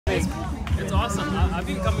It's awesome. I've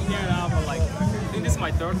been coming here now for like, I think this is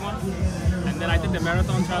my third one. And then I did the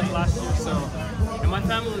marathon trials last year, so, and my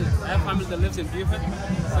family, I have family that lives in Beaufort,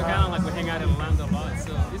 so kind of like we hang out in Orlando a lot,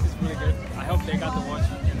 so this is really good. I hope they got to watch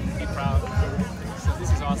and be proud. So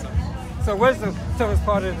this is awesome. So what's the toughest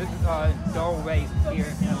part of the whole race here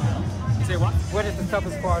in Atlanta? You say what? What is the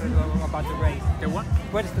toughest part about the race? The what?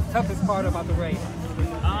 What is the toughest part about the race?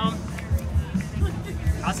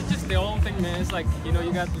 I suggest the whole thing, man. It's like, you know,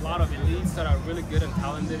 you got a lot of elites that are really good and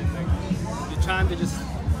talented, and like, you're trying to just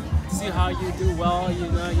see how you do well, you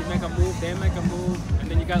know, you make a move, they make a move, and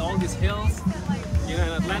then you got all these hills. You know,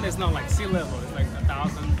 in Atlanta it's not like sea level, it's like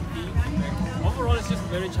 1,000 feet. Like, overall it's just a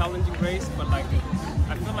very challenging race, but like,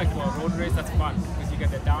 I feel like for a road race that's fun, because you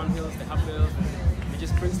get the downhills, the uphills, and it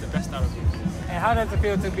just brings the best out of you. And how does it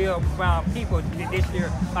feel to be around people this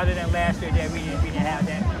year, other than last year that we didn't have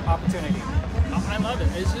that opportunity? I love it.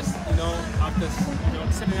 It's just, you know, after, you know,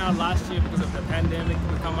 sitting out last year because of the pandemic,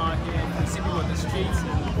 we come out here and we see people on the streets,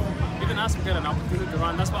 and even us, we get an opportunity to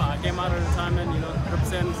run. That's why I came out at the time and, you know,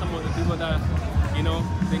 represent some of the people that, you know,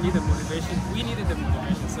 they need the motivation. We needed the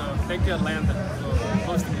motivation, so thank you, Atlanta,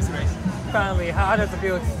 for hosting this race. Finally, how does it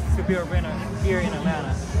feel to be a winner here in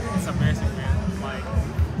Atlanta? It's amazing, man. Like,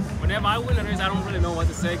 whenever I win a race, I don't really know what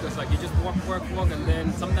to say, because like you just walk, and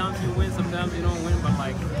then sometimes you win, sometimes you don't win, but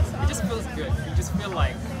like it just feels good. You just feel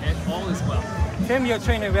like all is well. Tell me your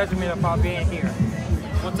training regimen about being here.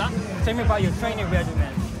 What's that? Tell me about your training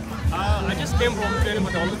regimen. I just came from training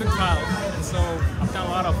with the Olympic trials, and so I've done a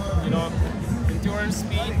lot of, you know, endurance,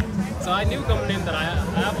 speed. So I knew coming in that I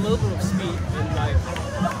have a little bit of speed, and like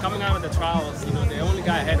coming out of the trials, you know, the only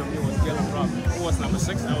guy ahead of me was Galen Rupp, who was number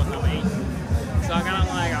 6, I was number 8. So I kind of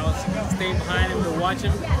like, I was staying behind him to watch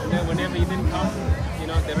him, and then whenever he didn't come, you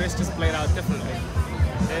know, the race just played out differently.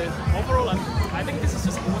 And overall, I think this is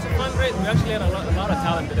just, it was a fun race. We actually had a lot of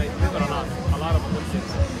talent today, believe it or not, a lot of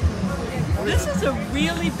Olympians. This is a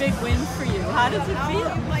really big win for you. How does it feel?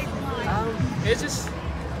 It's just,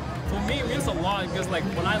 for me, it means a lot, because like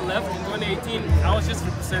when I left in 2018, I was just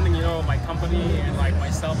representing, you know, my company and like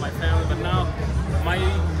myself, my family, but now my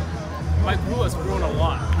crew has grown a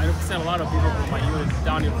lot. I represent a lot of people from my unit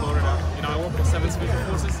down in Florida. You know, I work for 7th Special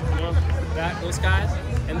Forces, you know, those guys,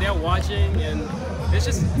 and they're watching, and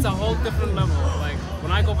it's a whole different level. Like,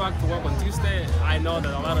 when I go back to work on Tuesday, I know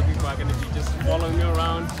that a lot of people are going to be just following me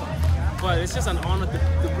around. But it's just an honor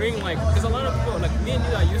to bring, like, because a lot of people, like me and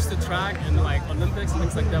you, are used to track and like Olympics and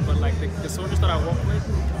things like that, but like the soldiers that I work with,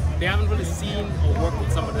 they haven't really seen or worked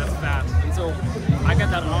with somebody that's fast. And so I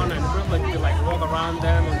get that honor and privilege to like walk around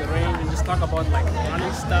them on the range and just talk about like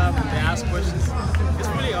running stuff, and they ask questions. It's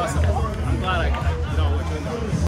really awesome. I'm glad I, you know, we're doing that.